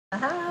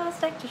It's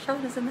Dr.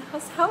 Shawne is in the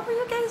house. How are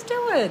you guys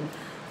doing?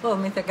 Well,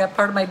 let me think. I got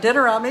part of my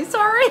dinner on me.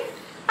 Sorry.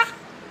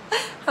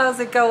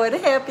 How's it going?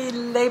 Happy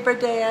Labor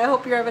Day. I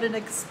hope you're having an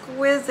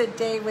exquisite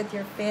day with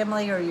your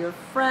family or your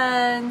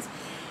friends.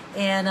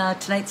 And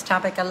tonight's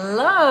topic, I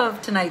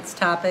love tonight's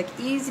topic.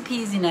 Easy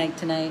peasy night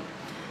tonight.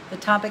 The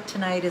topic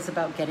tonight is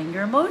about getting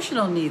your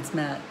emotional needs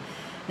met.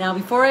 Now,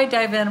 before I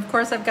dive in, of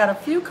course, I've got a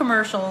few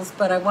commercials,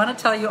 but I want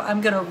to tell you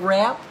I'm going to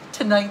wrap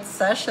tonight's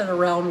session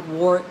around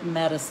wart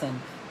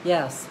medicine.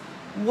 Yes,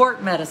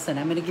 wart medicine.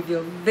 I'm going to give you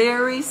a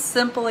very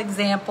simple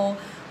example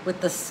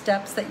with the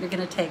steps that you're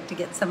going to take to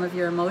get some of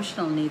your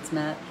emotional needs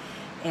met.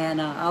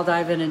 And I'll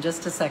dive in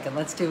just a second.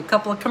 Let's do a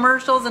couple of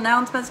commercials,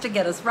 announcements to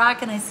get us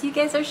rocking. I see you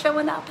guys are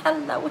showing up.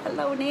 Hello,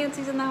 hello.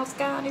 Nancy's in the house.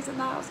 Connie's in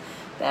the house.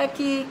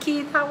 Becky,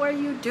 Keith, how are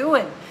you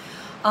doing?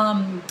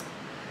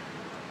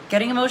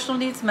 Getting emotional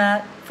needs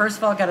met. First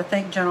of all, got to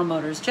thank General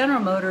Motors. General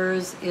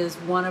Motors is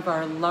one of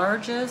our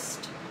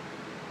largest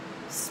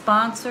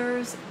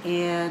sponsors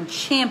and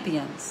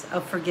champions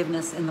of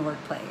forgiveness in the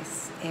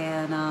workplace.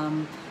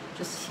 And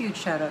just huge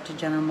shout out to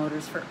General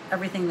Motors for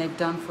everything they've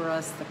done for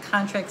us, the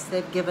contracts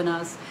they've given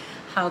us,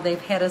 how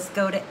they've had us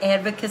go to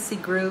advocacy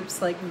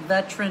groups like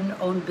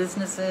veteran-owned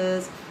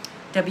businesses,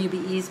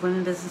 WBEs,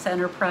 Women Business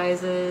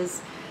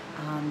Enterprises,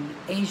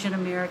 Asian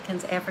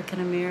Americans, African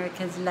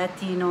Americans,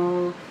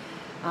 Latino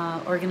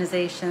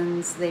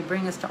organizations. They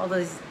bring us to all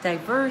those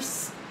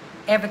diverse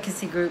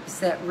advocacy groups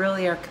that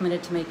really are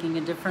committed to making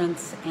a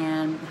difference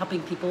and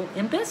helping people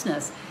in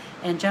business.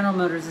 And General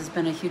Motors has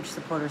been a huge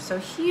supporter, so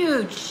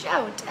huge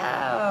shout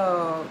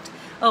out.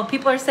 Oh,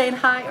 people are saying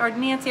hi. Or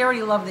Nancy, I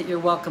already love that you're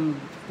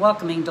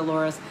welcoming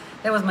Dolores.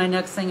 That was my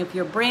next thing. If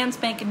you're brand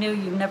spanking new,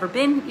 you've never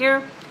been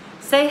here,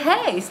 say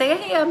hey. Say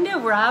hey, I'm new.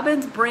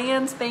 Robin's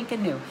brand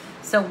spanking new.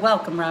 So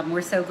welcome, Robin.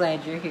 We're so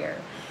glad you're here.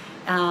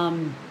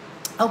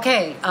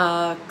 Okay,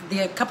 a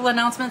couple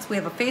announcements. We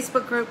have a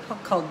Facebook group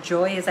called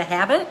Joy is a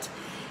Habit.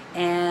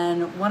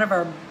 And one of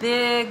our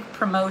big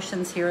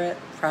promotions here at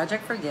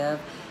Project Forgive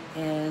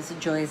is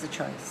Joy is a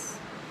Choice.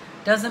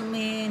 Doesn't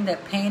mean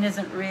that pain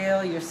isn't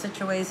real, your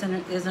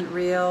situation isn't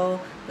real,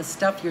 the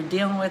stuff you're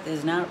dealing with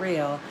is not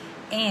real.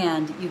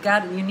 And you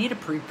need a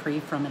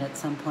reprieve from it at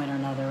some point or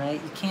another, right?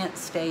 You can't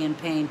stay in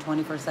pain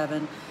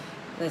 24/7.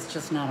 That's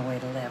just not a way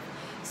to live.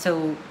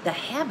 So the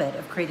habit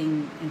of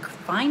creating and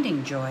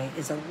finding joy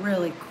is a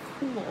really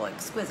cool,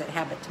 exquisite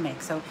habit to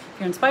make. So if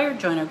you're inspired,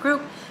 join our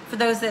group. For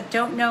those that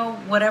don't know,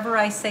 whatever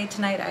I say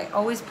tonight, I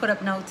always put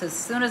up notes. As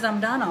soon as I'm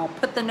done, I'll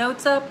put the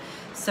notes up,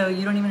 so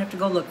you don't even have to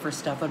go look for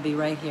stuff. It'll be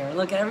right here.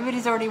 Look,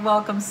 everybody's already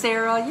welcome.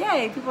 Sarah,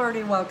 yay, people are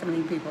already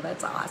welcoming people.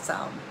 That's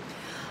awesome.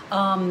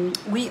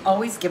 We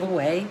always give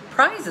away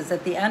prizes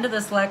at the end of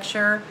this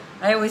lecture.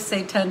 I always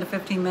say 10 to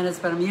 15 minutes,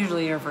 but I'm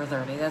usually here for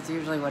 30. That's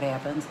usually what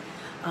happens.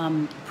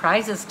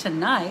 Prizes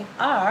tonight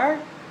are,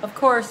 of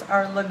course,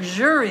 our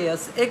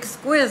luxurious,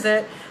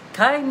 exquisite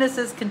Kindness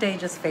is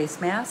Contagious face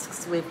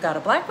masks. We've got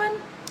a black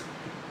one,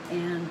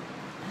 and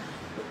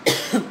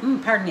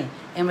pardon me,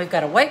 and we've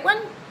got a white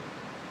one.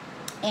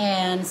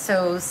 And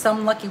so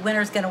some lucky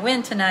winner is going to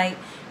win tonight,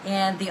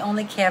 and the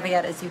only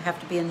caveat is you have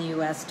to be in the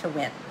U.S. to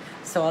win.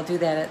 So I'll do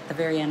that at the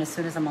very end as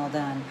soon as I'm all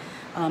done.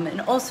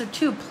 And also,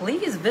 too,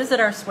 please visit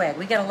our swag.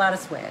 We got a lot of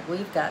swag.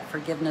 We've got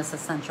Forgiveness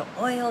Essential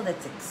Oil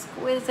that's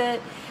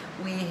exquisite.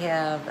 We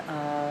have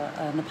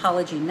an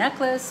apology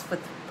necklace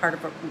with part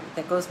of it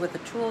that goes with the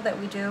tool that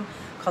we do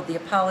called the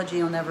Apology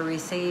You'll Never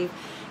Receive.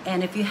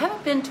 And if you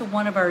haven't been to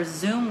one of our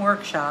Zoom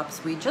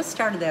workshops, we just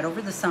started that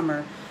over the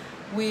summer.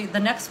 The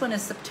next one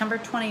is September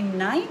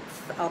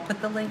 29th. I'll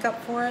put the link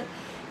up for it.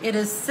 It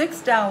is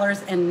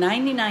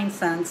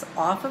 $6.99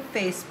 off of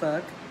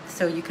Facebook.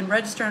 So you can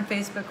register on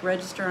Facebook,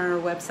 register on our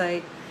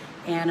website,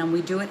 and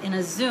we do it in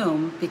a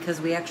Zoom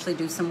because we actually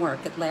do some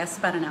work. It lasts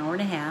about an hour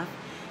and a half,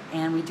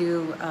 and we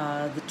do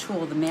the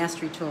tool, the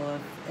mastery tool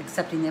of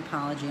accepting the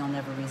apology you'll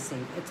never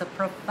receive. It's a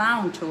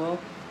profound tool,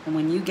 and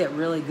when you get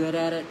really good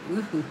at it,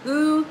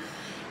 woo-hoo-hoo.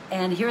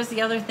 And here's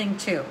the other thing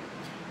too.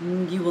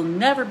 You will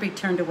never be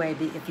turned away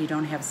if you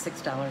don't have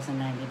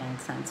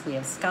 $6.99. We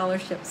have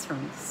scholarships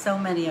from so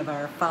many of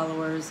our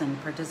followers and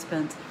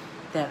participants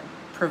that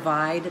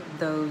provide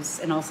those,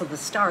 and also the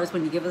stars.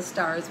 When you give us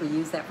stars, we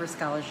use that for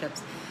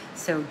scholarships.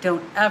 So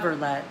don't ever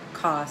let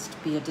cost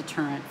be a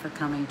deterrent for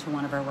coming to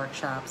one of our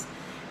workshops.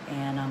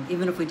 And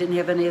even if we didn't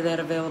have any of that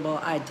available,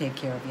 I'd take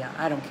care of you.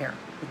 I don't care.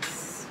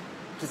 It's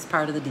just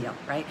part of the deal,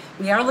 right?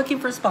 We are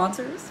looking for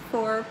sponsors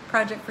for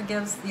Project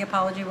Forgive's The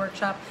Apology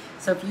Workshop.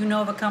 So if you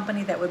know of a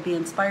company that would be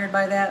inspired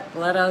by that,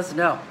 let us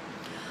know.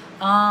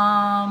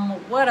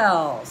 What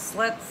else?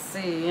 Let's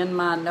see in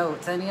my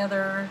notes. Any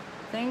other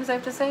things I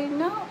have to say?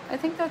 No, I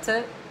think that's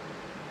it.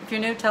 If you're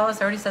new, tell us.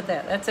 I already said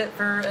that. That's it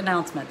for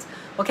announcements.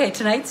 Okay,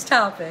 tonight's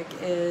topic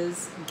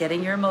is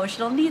getting your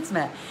emotional needs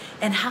met.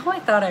 And how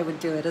I thought I would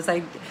do it is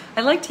I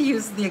like to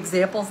use the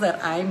examples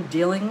that I'm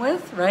dealing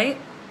with,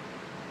 right?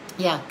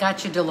 Yeah,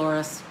 got you,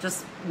 Dolores.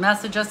 Just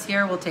message us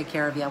here. We'll take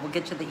care of you. We'll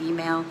get you the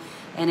email.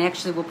 And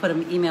actually, we'll put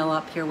an email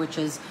up here, which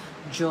is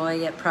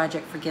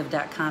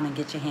joy@projectforgive.com, and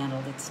get you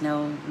handled. It's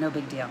no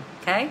big deal,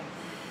 okay?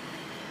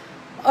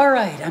 All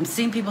right, I'm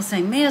seeing people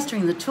saying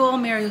mastering the tool.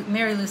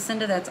 Mary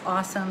Lucinda, that's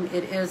awesome.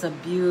 It is a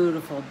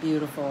beautiful,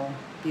 beautiful,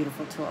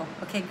 beautiful tool.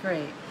 Okay,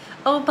 great.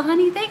 Oh,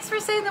 Bonnie, thanks for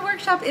saying the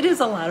workshop. It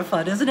is a lot of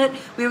fun, isn't it?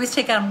 We always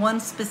take on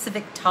one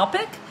specific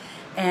topic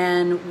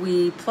and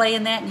we play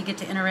in that, and you get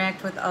to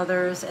interact with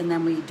others, and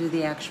then we do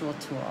the actual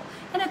tool.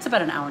 And it's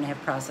about an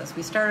hour-and-a-half process.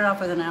 We started off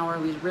with an hour.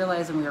 We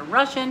realized we were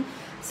rushing,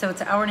 so it's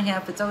an hour and a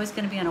half. It's always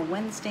going to be on a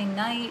Wednesday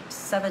night,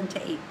 7 to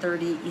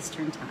 8:30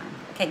 Eastern time.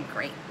 Okay,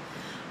 great.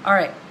 All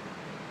right.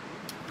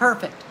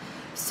 Perfect.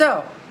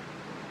 So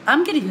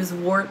I'm going to use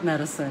Wart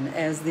medicine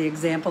as the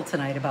example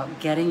tonight about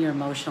getting your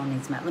emotional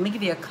needs met. Let me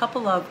give you a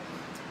couple of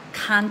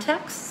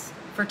contexts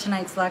for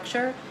tonight's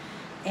lecture.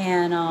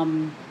 And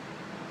I'm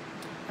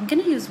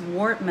going to use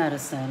Wart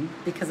medicine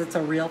because it's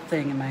a real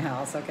thing in my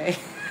house, okay?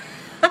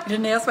 I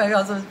didn't ask my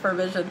husband's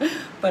permission,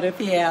 but if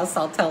he asks,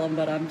 I'll tell him,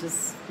 but I'm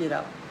just, you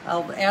know,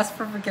 I'll ask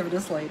for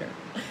forgiveness later.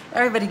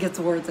 Everybody gets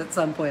warts at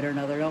some point or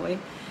another, don't we?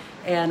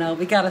 And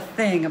we got a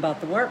thing about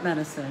the Wart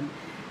medicine.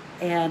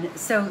 And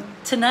so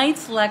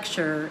tonight's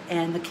lecture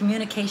and the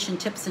communication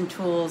tips and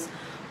tools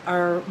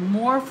are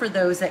more for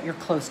those that you're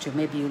close to.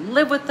 Maybe you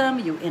live with them,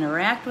 you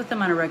interact with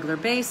them on a regular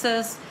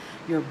basis,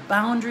 your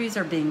boundaries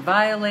are being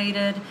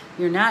violated,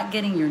 you're not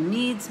getting your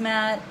needs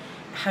met.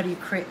 How do you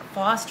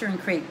foster and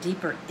create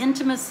deeper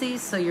intimacy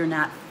so you're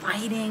not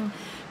fighting?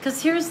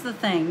 Because here's the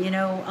thing, you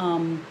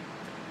know,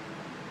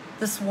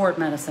 this Wart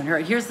medicine,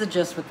 here's the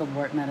gist with the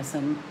Wart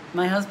medicine.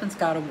 My husband's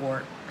got a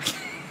wart.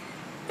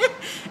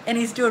 And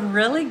he's doing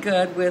really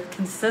good with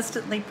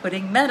consistently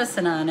putting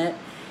medicine on it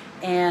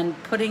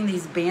and putting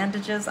these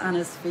bandages on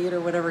his feet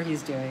or whatever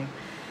he's doing.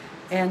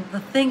 And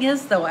the thing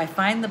is, though, I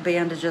find the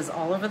bandages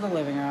all over the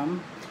living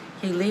room.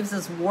 He leaves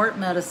his Wart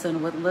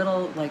medicine with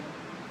little, like,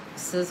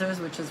 scissors,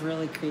 which is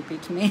really creepy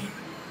to me.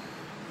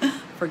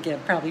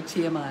 Forgive, probably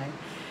TMI.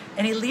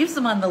 And he leaves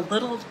them on the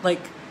little,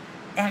 like,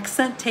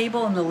 accent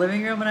table in the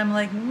living room, and I'm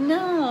like,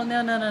 no,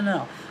 no, no, no, no.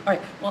 All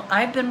right, well,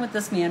 I've been with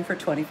this man for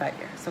 25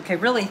 years. Okay,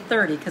 really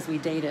 30 because we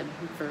dated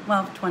for,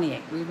 well,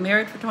 28. We were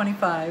married for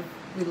 25.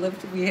 We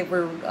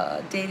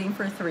were dating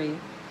for 3.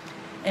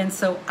 And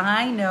so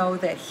I know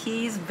that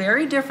he's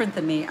very different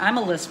than me. I'm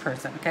a list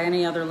person, okay?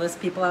 Any other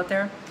list people out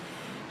there?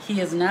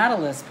 He is not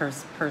a list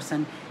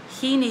person.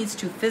 He needs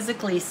to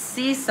physically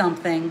see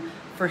something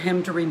for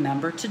him to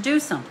remember to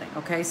do something,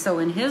 okay? So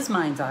in his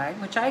mind's eye,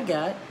 which I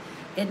get,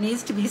 it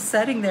needs to be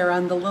sitting there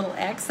on the little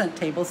accent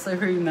table so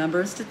he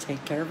remembers to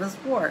take care of his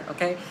wart,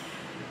 okay?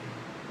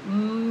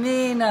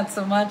 Me, not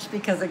so much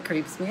because it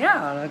creeps me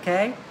out,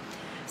 okay?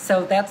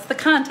 So that's the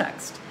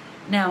context.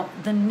 Now,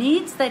 the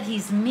needs that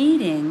he's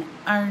meeting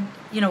are,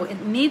 you know,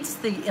 it meets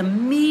the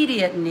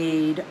immediate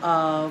need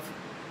of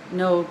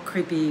no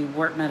creepy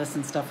wart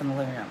medicine stuff in the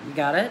living room. You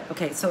got it?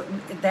 Okay, so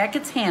that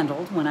gets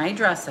handled when I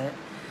address it.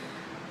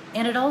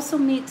 And it also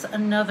meets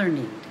another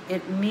need.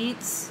 It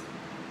meets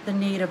the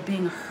need of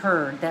being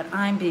heard, that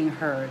I'm being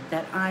heard,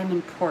 that I'm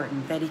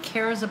important, that he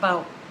cares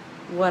about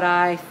what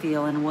I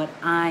feel and what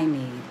I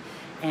need.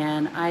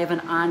 And I have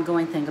an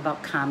ongoing thing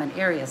about common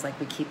areas, like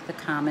we keep the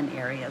common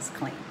areas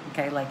clean,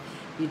 okay? Like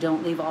you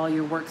don't leave all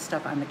your work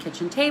stuff on the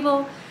kitchen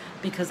table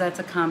because that's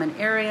a common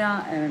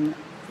area. And,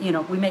 you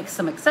know, we make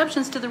some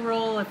exceptions to the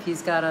rule. If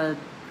he's got to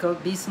go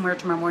be somewhere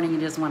tomorrow morning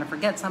and he doesn't want to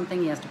forget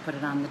something, he has to put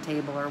it on the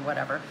table or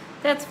whatever.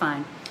 That's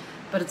fine.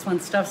 But it's when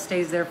stuff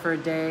stays there for a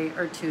day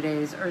or 2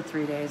 days or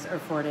 3 days or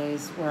 4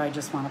 days where I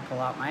just want to pull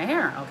out my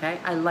hair, okay?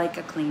 I like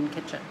a clean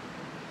kitchen.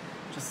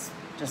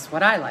 Just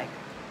what I like.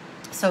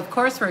 So, of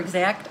course, we're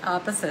exact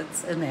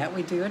opposites in that.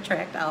 We do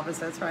attract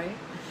opposites, right?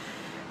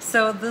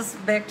 So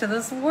back to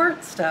this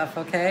wart stuff,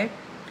 okay?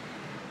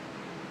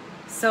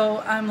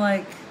 So I'm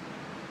like,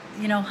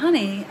 you know,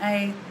 honey,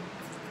 I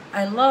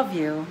love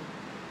you.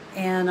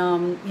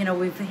 And, you know,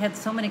 we've had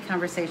so many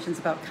conversations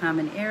about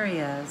common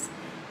areas,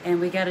 and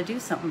we got to do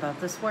something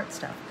about this wart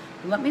stuff.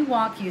 Let me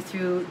walk you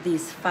through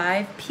these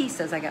 5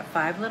 pieces. I got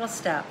 5 little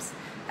steps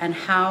and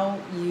how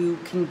you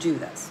can do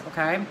this,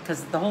 okay?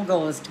 Because the whole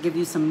goal is to give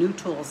you some new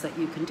tools that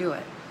you can do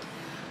it.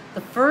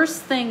 The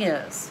first thing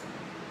is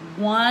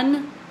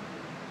one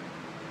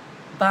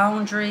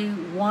boundary,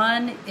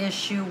 one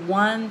issue,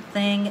 one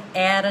thing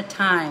at a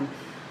time.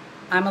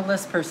 I'm a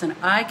list person.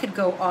 I could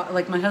go off,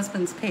 like my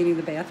husband's painting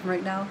the bathroom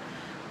right now.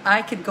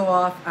 I could go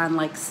off on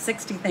like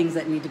 60 things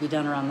that need to be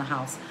done around the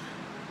house.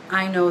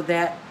 I know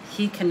that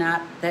he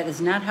cannot, that is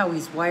not how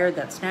he's wired,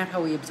 that's not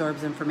how he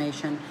absorbs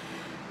information.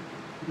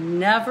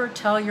 Never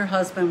tell your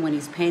husband when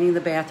he's painting the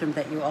bathroom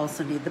that you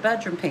also need the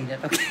bedroom painted,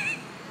 okay?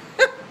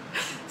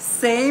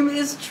 Same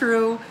is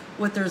true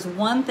with there's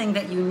one thing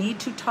that you need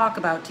to talk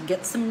about to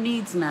get some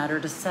needs met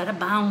or to set a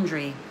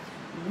boundary.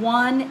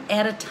 One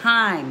at a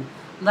time.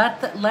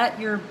 Let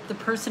the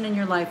person in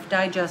your life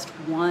digest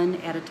one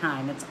at a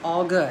time. It's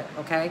all good,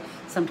 okay?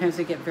 Sometimes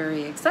we get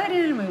very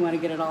excited and we want to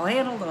get it all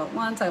handled all at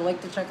once. I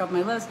like to check off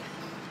my list.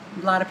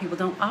 A lot of people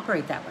don't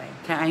operate that way,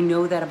 okay? I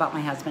know that about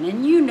my husband,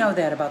 and you know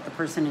that about the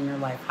person in your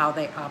life, how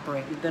they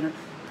operate. You've been,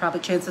 probably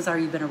chances are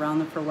you've been around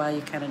them for a while,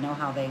 you kind of know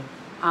how they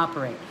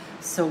operate.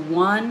 So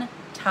one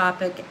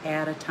topic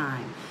at a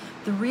time.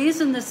 The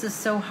reason this is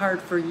so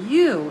hard for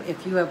you,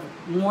 if you have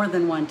more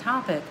than one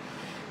topic,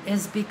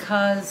 is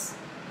because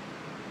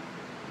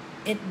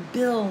it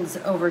builds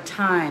over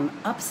time.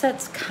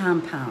 Upsets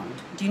compound.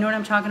 Do you know what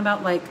I'm talking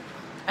about? Like,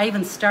 I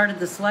even started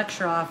this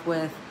lecture off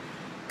with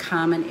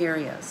common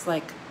areas.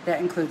 Like, that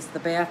includes the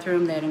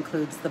bathroom, that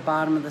includes the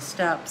bottom of the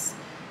steps,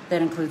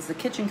 that includes the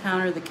kitchen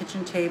counter, the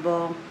kitchen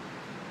table,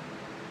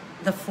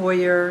 the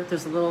foyer.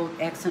 There's a little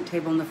accent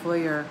table in the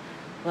foyer.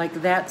 Like,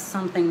 that's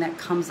something that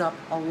comes up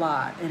a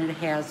lot, and it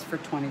has for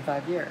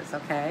 25 years,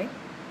 okay?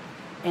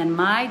 And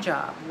my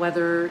job,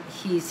 whether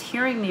he's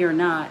hearing me or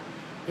not,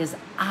 is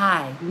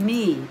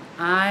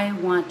I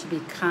want to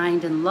be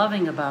kind and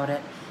loving about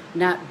it,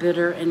 not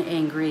bitter and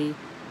angry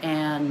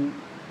and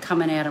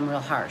coming at him real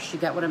harsh. You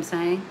get what I'm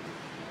saying?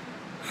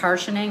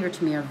 Harsh and anger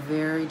to me are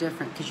very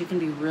different, because you can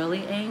be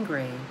really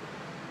angry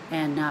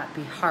and not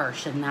be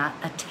harsh and not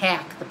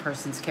attack the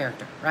person's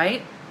character,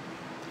 right?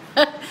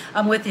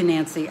 I'm with you,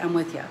 Nancy. I'm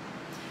with you.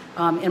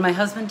 And my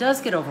husband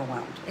does get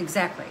overwhelmed.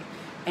 Exactly.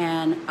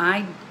 And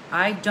I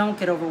don't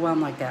get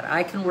overwhelmed like that.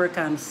 I can work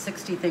on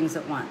 60 things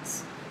at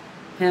once.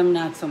 Him,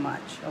 not so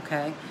much,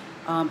 okay?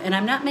 And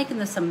I'm not making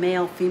this a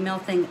male-female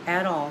thing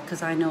at all,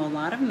 because I know a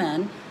lot of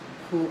men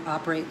who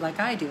operate like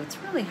I do. It's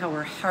really how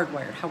we're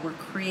hardwired, how we're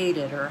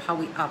created, or how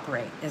we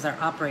operate is our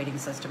operating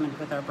system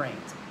with our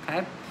brains,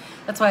 okay?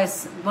 That's why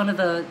one of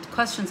the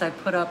questions I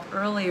put up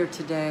earlier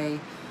today,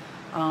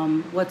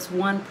 what's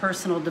one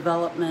personal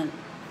development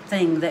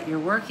thing that you're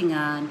working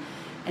on?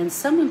 And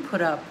someone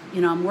put up,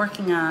 I'm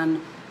working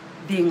on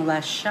being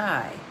less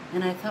shy.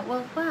 And I thought,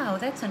 well, wow,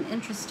 that's an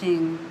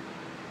interesting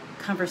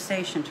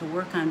conversation, to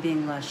work on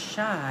being less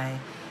shy,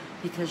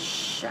 because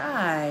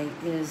shy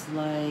is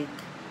like,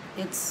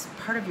 it's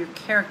part of your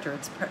character.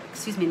 It's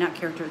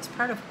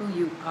part of who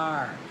you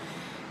are.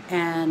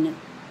 And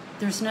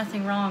there's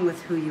nothing wrong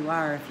with who you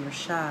are if you're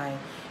shy.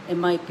 It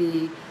might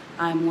be,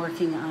 I'm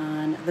working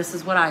on, this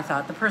is what I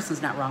thought, the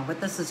person's not wrong,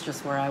 but this is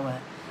just where I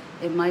went.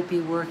 It might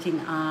be working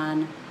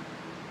on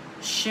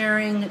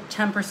sharing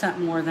 10%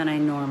 more than I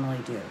normally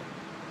do.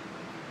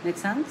 Make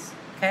sense?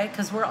 Okay?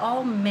 Because we're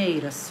all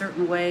made a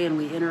certain way and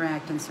we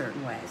interact in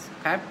certain ways.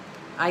 Okay?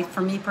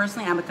 For me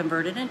personally, I'm a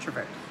converted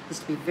introvert.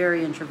 Used to be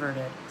very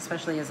introverted,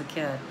 especially as a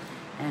kid,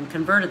 and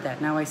converted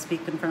that. Now I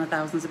speak in front of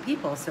thousands of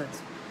people, so it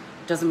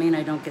doesn't mean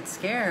I don't get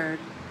scared,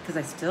 because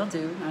I still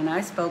do. And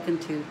I've spoken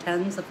to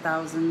tens of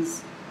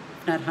thousands,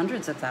 if not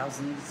hundreds of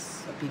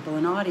thousands of people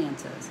in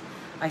audiences.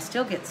 I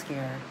still get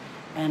scared,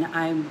 and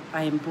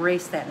I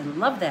embrace that and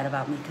love that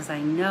about me, because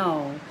I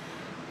know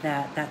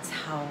that that's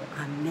how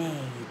I'm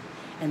made.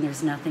 And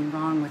there's nothing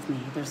wrong with me.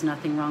 There's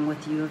nothing wrong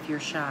with you if you're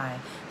shy.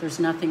 There's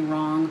nothing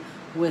wrong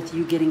with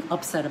you getting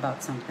upset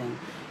about something.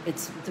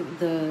 It's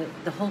the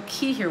whole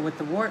key here with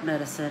the Wart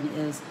medicine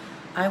is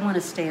I want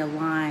to stay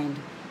aligned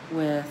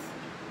with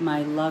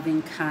my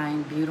loving,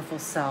 kind, beautiful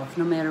self,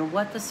 no matter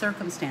what the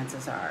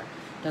circumstances are.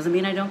 Doesn't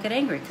mean I don't get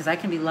angry, because I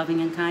can be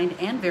loving and kind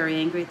and very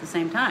angry at the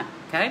same time,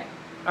 okay?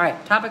 All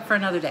right, topic for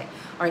another day.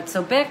 All right,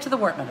 so back to the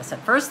Wart medicine.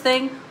 First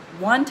thing,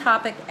 one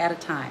topic at a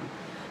time.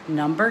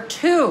 Number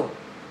 2,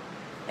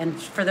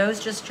 and for those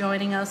just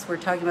joining us, we're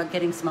talking about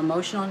getting some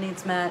emotional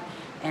needs met,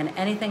 and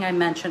anything I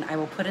mention, I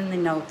will put in the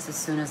notes as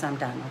soon as I'm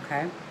done,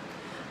 okay?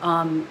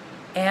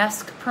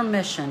 Ask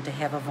permission to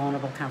have a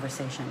vulnerable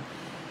conversation.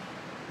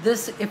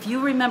 If you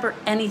remember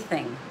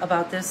anything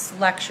about this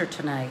lecture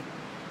tonight,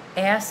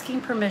 asking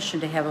permission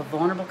to have a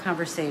vulnerable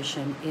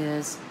conversation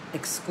is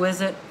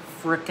exquisite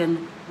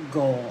frickin'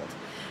 gold.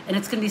 And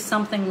it's gonna be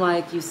something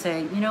like you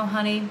say,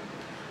 honey,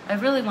 I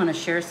really want to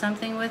share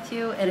something with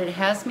you, and it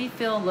has me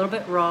feel a little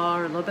bit raw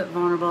or a little bit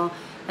vulnerable,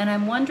 and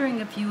I'm wondering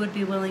if you would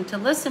be willing to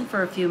listen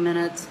for a few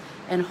minutes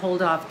and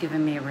hold off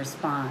giving me a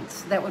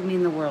response. That would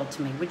mean the world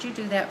to me. Would you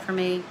do that for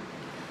me?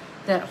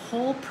 That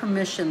whole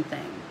permission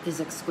thing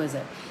is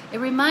exquisite. It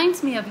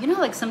reminds me of,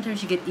 like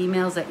sometimes you get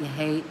emails that you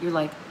hate. You're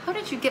like, how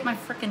did you get my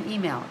frickin'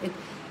 email?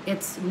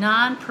 It's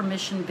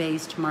non-permission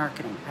based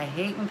marketing. I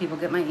hate when people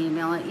get my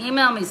email and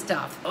email me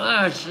stuff.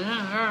 I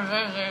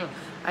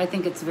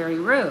think it's very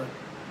rude.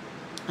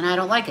 And I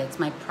don't like it. It's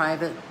my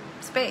private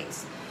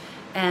space.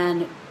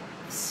 And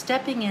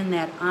stepping in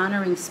that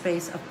honoring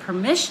space of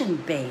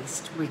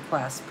permission-based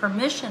requests,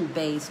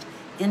 permission-based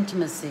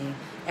intimacy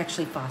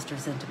actually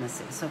fosters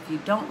intimacy. So if you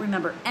don't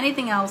remember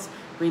anything else,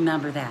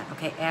 remember that,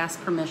 okay? Ask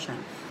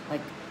permission.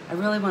 Like, I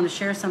really want to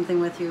share something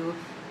with you.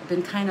 I've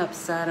been kind of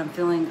upset. I'm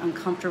feeling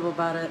uncomfortable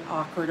about it,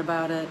 awkward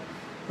about it.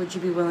 Would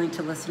you be willing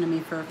to listen to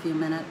me for a few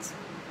minutes?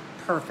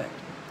 Perfect.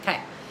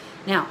 Okay.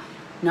 Now,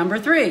 number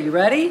 3, you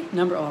ready?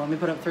 Let me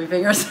put up 3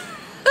 fingers.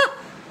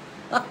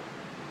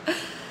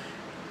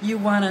 You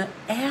want to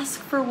ask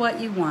for what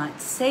you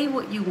want, say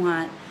what you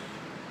want,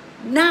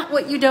 not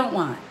what you don't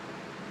want.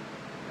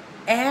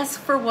 Ask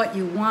for what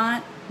you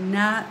want,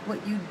 not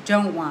what you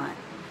don't want.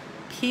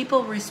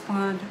 People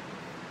respond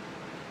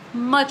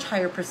much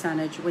higher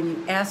percentage when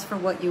you ask for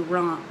what you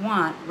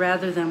want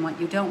rather than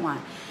what you don't want.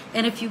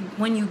 And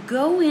when you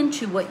go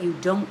into what you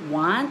don't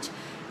want,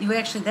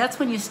 that's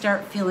when you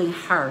start feeling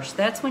harsh.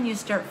 That's when you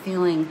start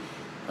feeling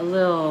a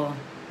little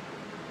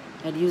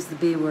I'd use the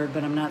B word,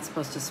 but I'm not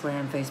supposed to swear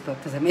on Facebook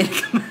because I made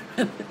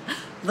a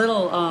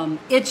little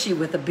itchy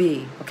with a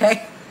B,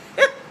 okay?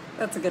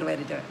 That's a good way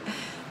to do it.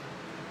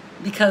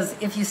 Because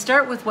if you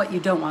start with what you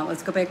don't want,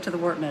 let's go back to the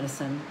wart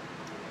medicine.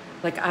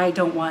 Like, I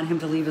don't want him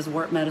to leave his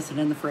wart medicine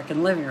in the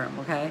frickin' living room,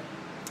 okay?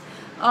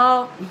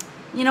 Oh,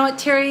 you know what,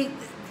 Terry?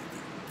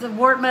 The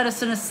wart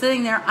medicine is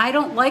sitting there. I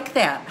don't like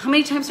that. How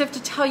many times do I have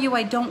to tell you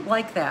I don't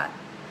like that?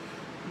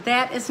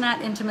 That is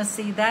not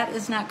intimacy. That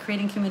is not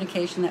creating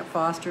communication that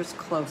fosters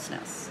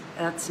closeness.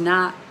 That's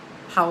not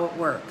how it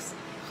works.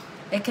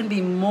 It can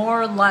be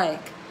more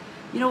like,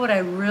 you know what I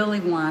really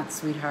want,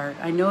 sweetheart?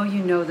 I know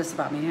you know this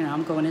about me. You know,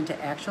 I'm going into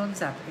actual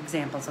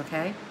examples,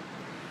 okay?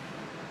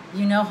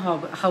 You know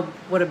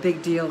what a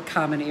big deal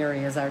common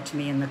areas are to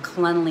me and the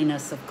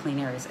cleanliness of clean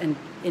areas. And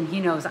he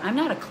knows I'm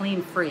not a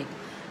clean freak.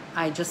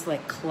 I just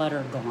like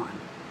clutter gone,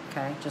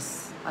 okay?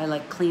 I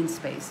like clean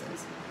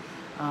spaces.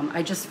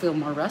 I just feel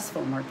more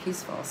restful, more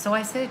peaceful. So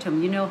I say to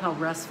him, you know how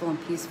restful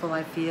and peaceful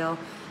I feel?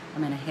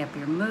 I'm in a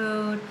happier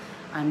mood.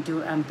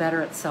 I'm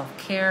better at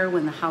self-care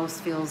when the house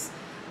feels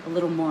a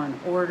little more in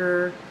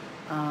order.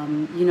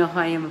 You know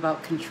how I am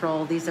about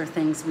control. These are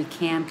things we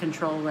can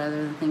control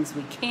rather than things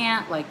we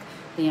can't, like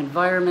the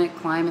environment,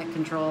 climate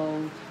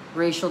control,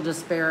 racial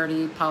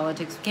disparity,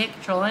 politics. We can't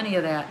control any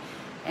of that.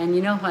 And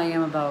you know how I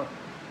am about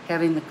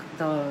having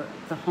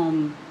the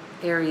home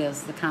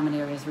areas, the common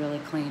areas really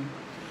clean.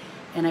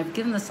 And I've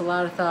given this a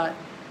lot of thought.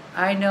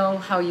 I know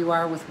how you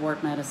are with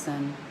wart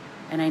medicine,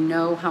 and I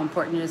know how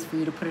important it is for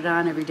you to put it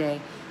on every day.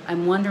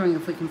 I'm wondering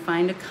if we can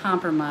find a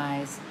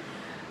compromise,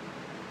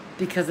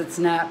 because it's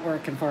not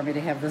working for me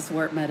to have this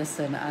wart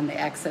medicine on the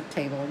exit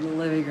table in the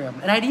living room.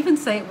 And I'd even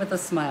say it with a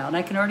smile, and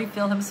I can already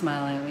feel him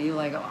smiling at me,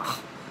 like,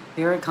 oh,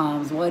 here it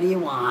comes, what do you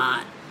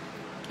want?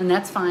 And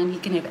that's fine, he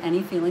can have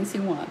any feelings he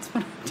wants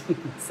when I'm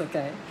doing this,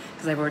 okay?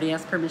 Because I've already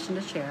asked permission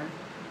to share.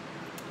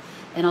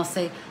 And I'll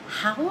say,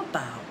 how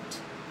about,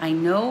 I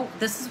know,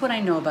 this is what I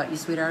know about you,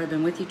 sweetheart. I've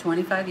been with you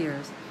 25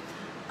 years.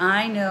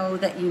 I know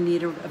that you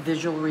need a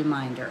visual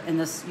reminder. And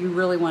this, you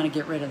really want to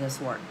get rid of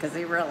this wart, because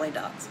he really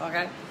does,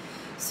 okay?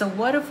 So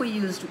what if we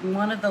used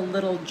one of the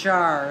little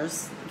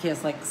jars, he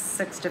has like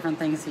 6 different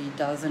things he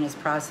does in his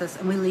process,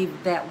 and we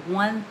leave that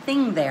one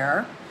thing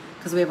there,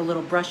 because we have a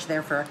little brush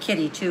there for our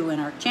kitty too,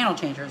 and our channel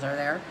changers are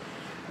there.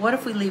 What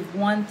if we leave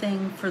one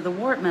thing for the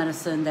wart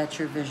medicine that's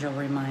your visual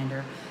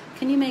reminder?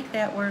 Can you make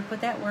that work?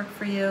 Would that work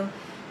for you? And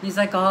he's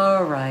like,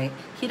 all right.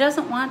 He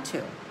doesn't want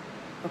to,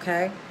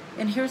 okay?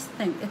 And here's the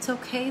thing. It's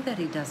okay that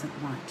he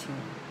doesn't want to.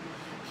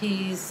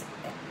 He's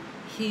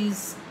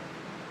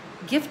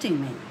gifting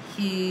me.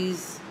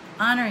 He's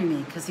honoring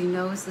me because he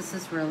knows this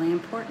is really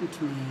important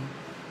to me.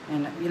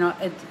 And, you know,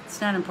 it's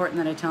not important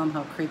that I tell him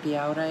how creeped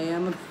out I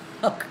am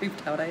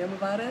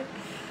about it.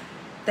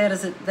 That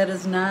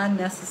is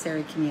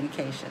non-necessary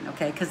communication,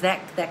 okay? Because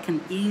that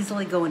can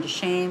easily go into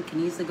shame, can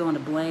easily go into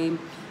blame.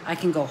 I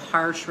can go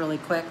harsh really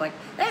quick, like,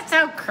 that's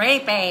so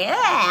creepy.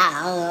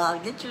 Ah,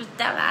 get your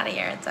stuff out of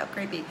here. It's so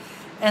creepy.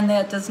 And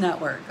that does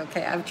not work,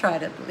 okay? I've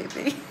tried it, believe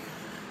me.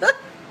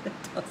 It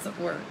doesn't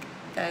work,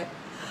 okay?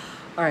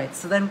 All right,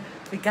 so then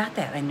we got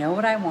that. I know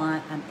what I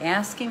want. I'm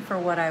asking for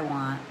what I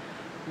want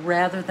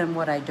rather than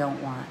what I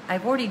don't want.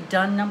 I've already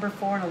done number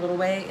 4 in a little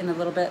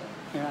bit.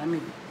 Here, let me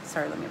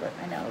rip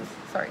my nose.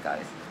 Sorry,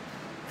 guys.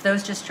 For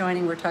those just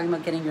joining, we're talking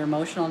about getting your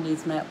emotional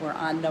needs met. We're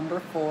on number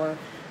 4.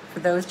 For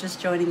those just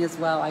joining as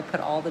well, I put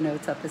all the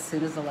notes up as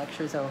soon as the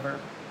lecture's over.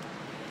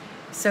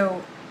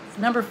 So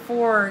number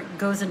 4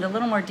 goes into a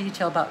little more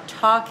detail about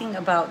talking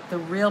about the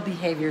real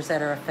behaviors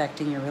that are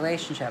affecting your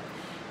relationship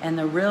and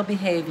the real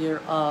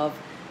behavior of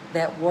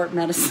that wart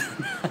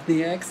medicine on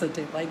the exit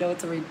table. I know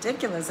it's a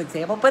ridiculous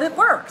example, but it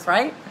works,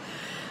 right?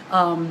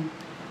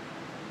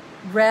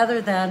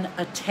 Rather than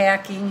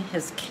attacking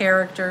his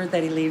character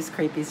that he leaves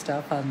creepy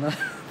stuff on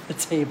the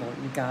table.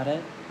 You got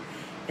it?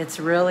 It's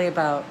really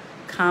about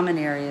common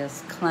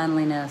areas,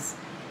 cleanliness.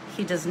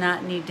 He does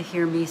not need to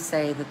hear me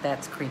say that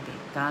that's creepy.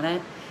 Got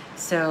it?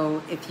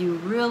 So if you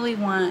really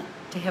want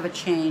to have a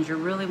change or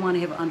really want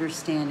to have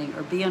understanding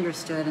or be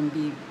understood and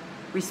be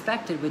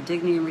respected with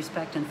dignity and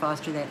respect and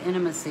foster that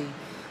intimacy,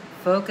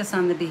 focus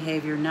on the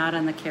behavior, not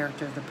on the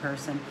character of the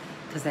person,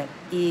 because that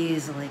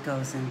easily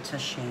goes into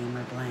shame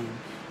or blame.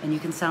 And you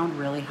can sound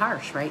really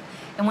harsh, right?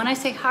 And when I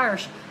say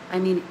harsh, I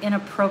mean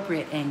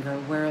inappropriate anger,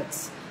 where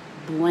it's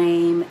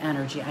blame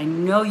energy. I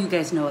know you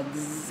guys know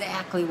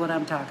exactly what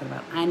I'm talking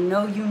about. I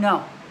know you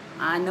know.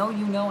 I know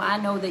you know. I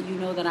know that you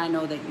know that I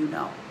know that you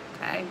know.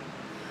 Okay?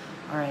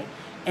 All right.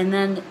 And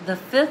then the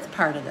 5th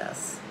part of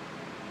this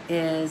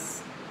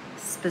is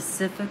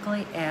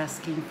specifically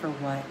asking for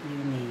what you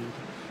need.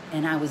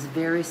 And I was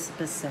very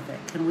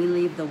specific. Can we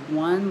leave the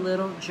one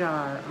little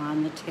jar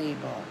on the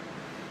table?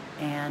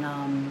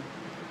 And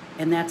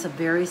that's a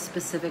very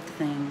specific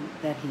thing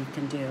that he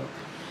can do.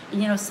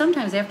 And, you know,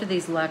 sometimes after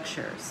these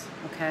lectures,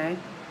 okay,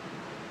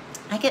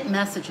 I get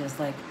messages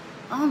like,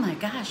 oh my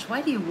gosh,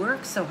 why do you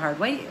work so hard?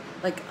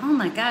 Like, oh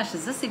my gosh,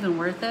 is this even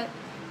worth it?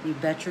 You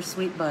bet your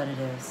sweet butt it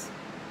is.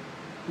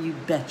 You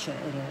betcha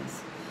it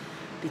is.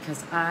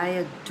 because I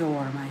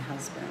adore my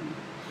husband.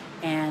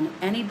 And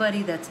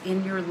anybody that's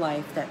in your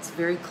life that's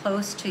very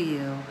close to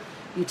you,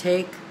 you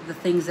take the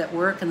things that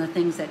work and the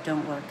things that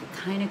don't work. It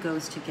kind of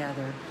goes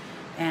together.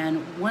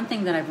 And one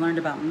thing that I've learned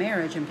about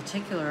marriage in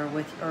particular,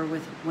 with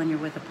when you're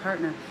with a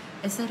partner,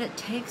 is that it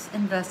takes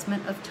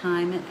investment of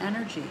time and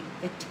energy.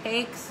 It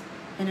takes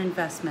an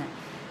investment.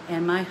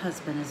 And my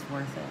husband is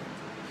worth it.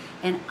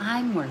 And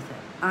I'm worth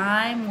it.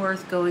 I'm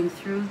worth going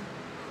through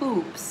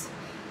hoops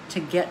to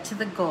get to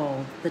the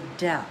goal, the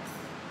depth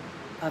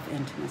of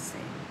intimacy,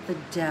 the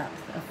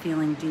depth of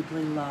feeling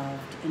deeply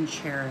loved and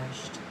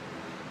cherished.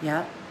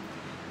 Yep.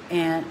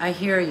 And I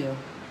hear you.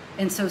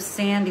 And so,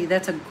 Sandy,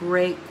 that's a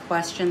great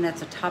question.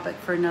 That's a topic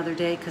for another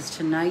day, because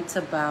tonight's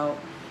about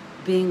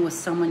being with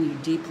someone you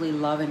deeply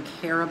love and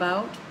care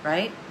about,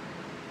 right?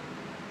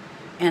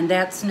 And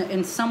that's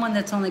in someone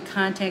that's only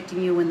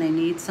contacting you when they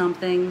need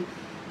something,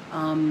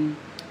 and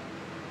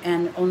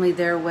only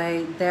their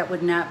way. That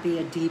would not be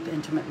a deep,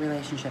 intimate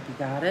relationship. You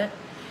got it?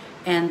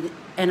 And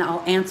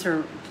I'll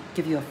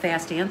give you a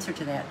fast answer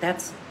to that.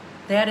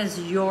 That is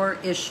your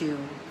issue.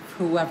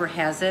 Whoever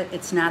has it,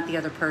 it's not the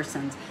other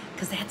person's,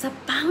 because that's a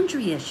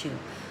boundary issue.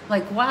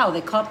 Like, wow,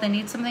 they call up, they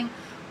need something.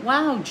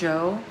 Wow,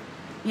 Joe,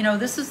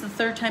 this is the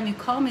third time you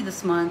called me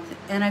this month,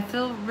 and I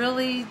feel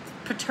really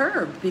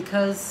perturbed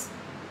because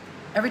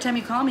every time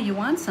you call me, you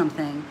want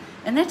something,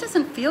 and that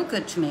doesn't feel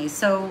good to me.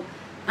 So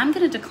I'm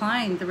going to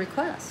decline the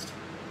request.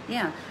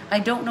 Yeah, I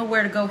don't know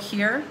where to go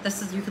here.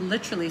 You can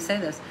literally say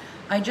this.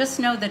 I just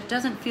know that it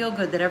doesn't feel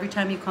good that every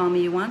time you call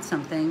me, you want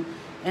something,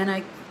 and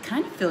I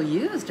kind of feel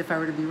used if I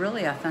were to be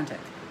really authentic.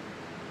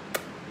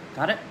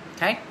 Got it?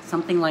 Okay?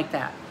 Something like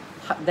that.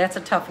 That's a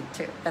tough one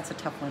too. That's a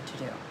tough one to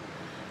do.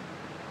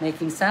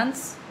 Making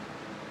sense?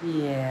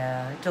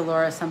 Yeah.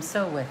 Dolores, I'm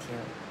so with you.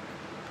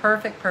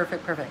 Perfect,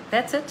 perfect, perfect.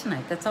 That's it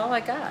tonight. That's all I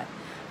got.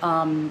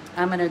 I'm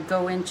going to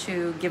go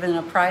into giving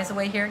a prize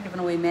away here, giving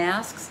away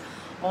masks.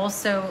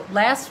 Also,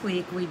 last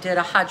week we did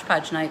a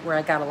hodgepodge night where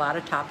I got a lot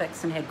of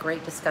topics and had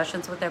great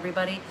discussions with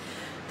everybody.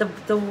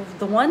 The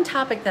one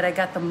topic that I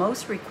got the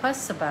most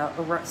requests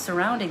about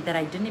surrounding that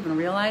I didn't even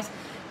realize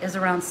is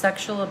around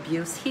sexual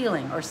abuse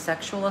healing or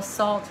sexual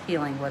assault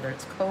healing, whether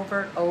it's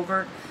covert,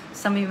 overt.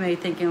 Some of you may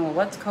be thinking, well,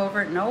 what's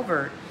covert and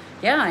overt?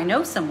 Yeah, I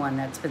know someone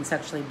that's been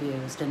sexually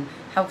abused, and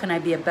how can I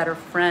be a better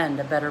friend,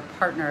 a better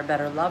partner, a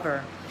better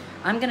lover?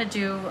 I'm going to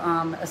do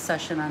a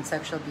session on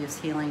sexual abuse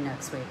healing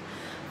next week.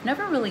 I've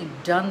never really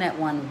done that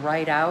one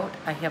right out.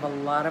 I have a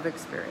lot of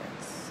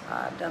experience.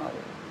 I've done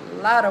a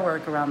lot of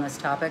work around this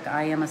topic.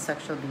 I am a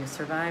sexual abuse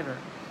survivor.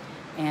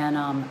 And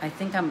I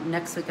think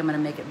next week I'm going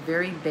to make it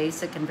very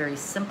basic and very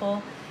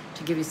simple,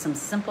 to give you some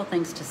simple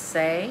things to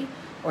say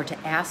or to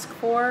ask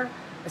for,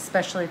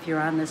 especially if you're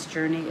on this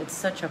journey. It's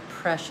such a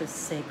precious,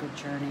 sacred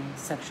journey,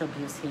 sexual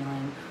abuse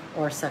healing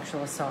or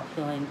sexual assault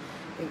healing.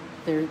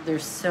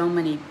 There's so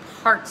many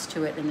parts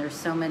to it, and there's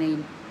so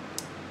many,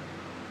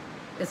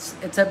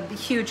 it's a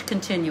huge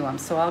continuum.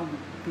 So I'll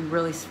be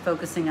really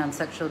focusing on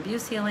sexual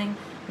abuse healing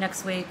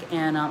next week,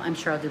 and I'm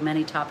sure I'll do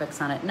many topics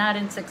on it, not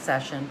in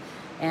succession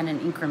and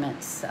in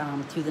increments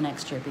through the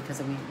next year,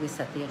 because we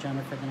set the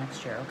agenda for the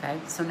next year, okay?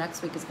 So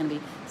next week is going to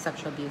be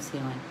sexual abuse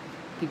healing.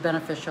 Be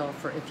beneficial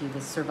for if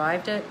you've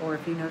survived it or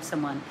if you know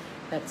someone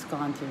that's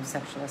gone through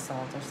sexual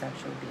assault or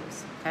sexual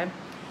abuse, okay?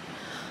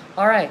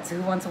 All right, so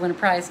who wants to win a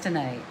prize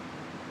tonight?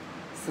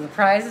 So the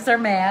prizes are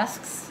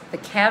masks. The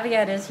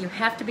caveat is you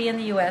have to be in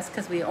the U.S.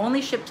 because we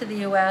only ship to the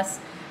U.S.,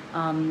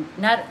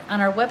 not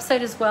on our website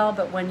as well,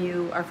 but when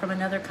you are from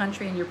another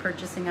country and you're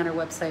purchasing on our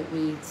website,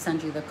 we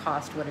send you the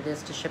cost, what it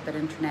is to ship it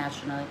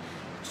internationally.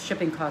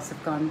 Shipping costs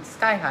have gone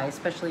sky high,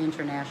 especially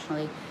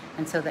internationally,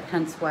 and so that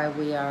hence why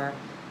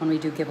when we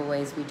do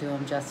giveaways, we do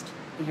them just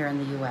here in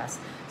the U.S.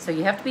 So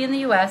you have to be in the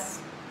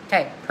U.S.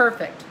 Okay,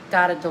 perfect.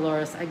 Got it,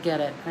 Dolores. I get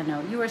it. I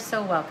know. You are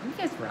so welcome.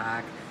 You guys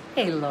rock.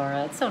 Hey,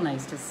 Laura. It's so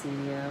nice to see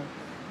you.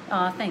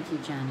 Oh, thank you,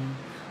 Jenny.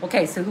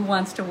 Okay, so who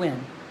wants to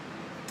win?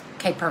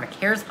 Okay, perfect.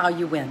 Here's how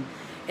you win.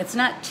 It's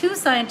not too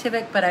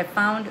scientific, but I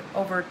found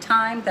over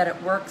time that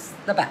it works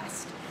the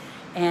best.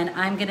 And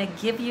I'm going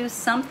to give you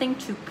something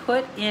to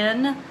put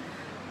in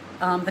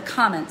the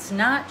comments,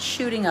 not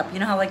shooting up. You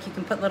know how like you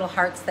can put little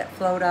hearts that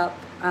float up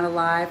on a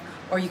live,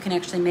 or you can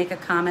actually make a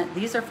comment.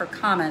 These are for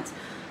comments.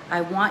 I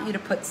want you to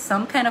put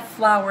some kind of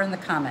flower in the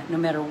comment, no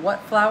matter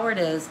what flower it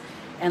is.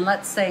 And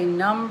let's say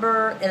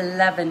number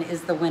 11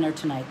 is the winner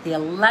tonight. The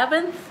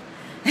 11th,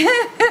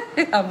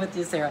 I'm with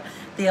you, Sarah.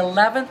 The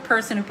 11th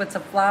person who puts a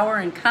flower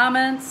in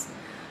comments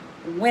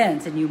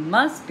wins, and you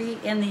must be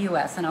in the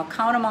U.S. And I'll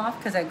count them off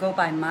because I go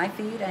by my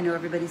feed. I know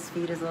everybody's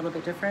feed is a little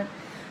bit different.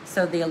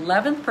 So the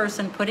 11th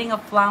person putting a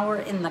flower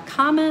in the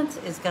comments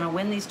is going to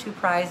win these two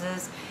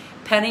prizes.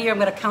 Penny, I'm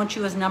going to count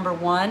you as number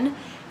 1,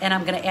 and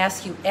I'm going to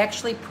ask you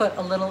actually put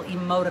a little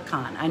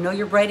emoticon. I know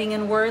you're writing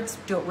in words.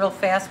 Do it real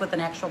fast with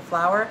an actual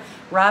flower.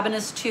 Robin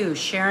is 2.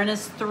 Sharon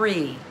is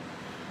 3.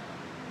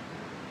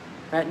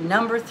 Right,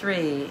 number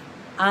 3.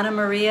 Anna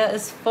Maria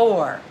is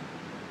 4.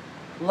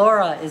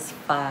 Laura is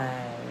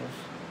 5.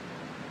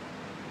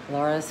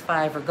 Laura is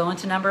 5. We're going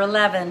to number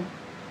 11.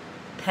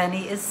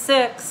 Penny is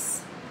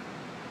 6.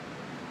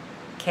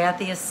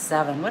 Kathy is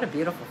 7. What a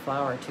beautiful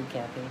flower too,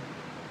 Kathy.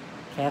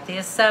 Kathy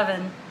is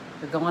 7.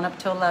 We're going up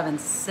to 11.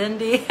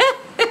 Cindy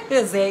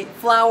is 8.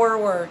 Flower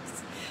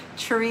works.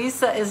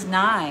 Teresa is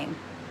 9.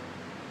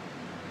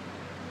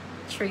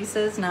 Teresa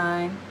is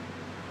 9.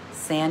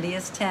 Sandy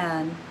is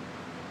 10.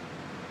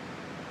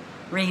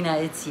 Rina,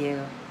 it's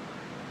you.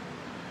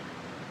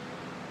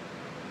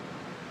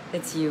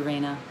 It's you,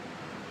 Rina.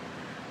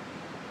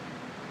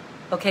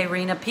 Okay,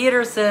 Rina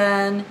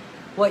Peterson,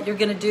 what you're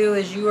going to do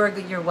is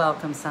you're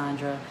welcome,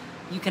 Sandra.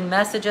 You can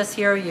message us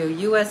here, your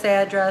U.S.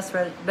 address,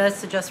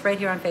 message us right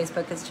here on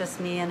Facebook. It's just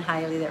me and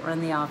Hailey that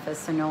run the office,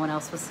 so no one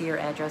else will see your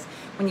address.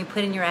 When you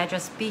put in your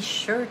address, be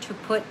sure to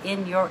put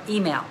in your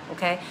email,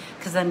 okay?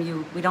 Because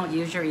then we don't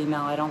use your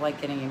email. I don't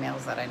like getting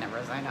emails that I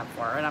never signed up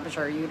for, and I'm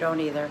sure you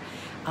don't either.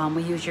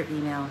 We use your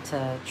email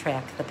to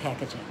track the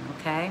packaging,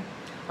 okay?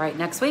 All right,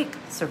 next week,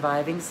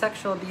 surviving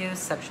sexual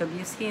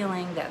abuse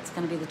healing. That's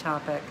going to be the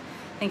topic.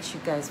 Thanks,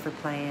 you guys, for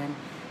playing.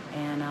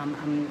 And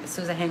as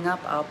soon as I hang up,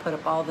 I'll put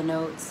up all the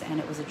notes, and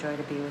it was a joy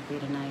to be with you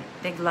tonight.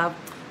 Big love.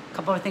 A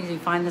couple of things. If you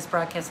find this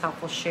broadcast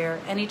helpful, share.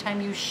 Anytime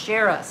you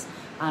share us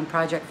on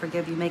Project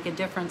Forgive, you make a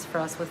difference for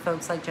us with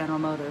folks like General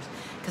Motors.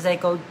 Because they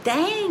go,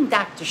 dang,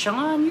 Dr.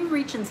 Shawne, you're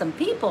reaching some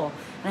people.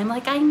 And I'm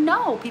like, I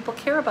know. People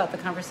care about the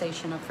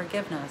conversation of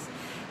forgiveness.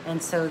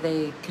 And so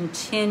they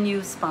continue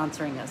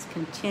sponsoring us,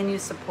 continue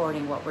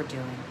supporting what we're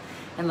doing.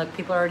 And look,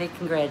 people are already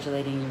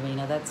congratulating you,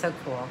 Rena. That's so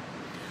cool.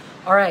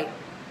 All right.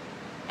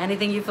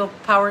 Anything you feel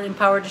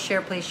empowered to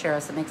share, please share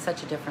us. It makes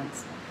such a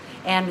difference.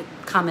 And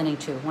commenting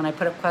too. When I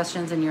put up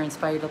questions and you're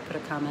inspired to put a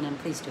comment in,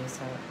 please do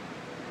so.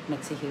 It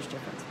makes a huge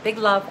difference. Big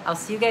love. I'll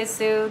see you guys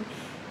soon.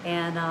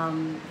 And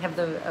have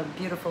a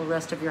beautiful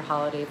rest of your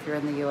holiday if you're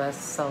in the U.S.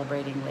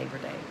 celebrating Labor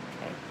Day.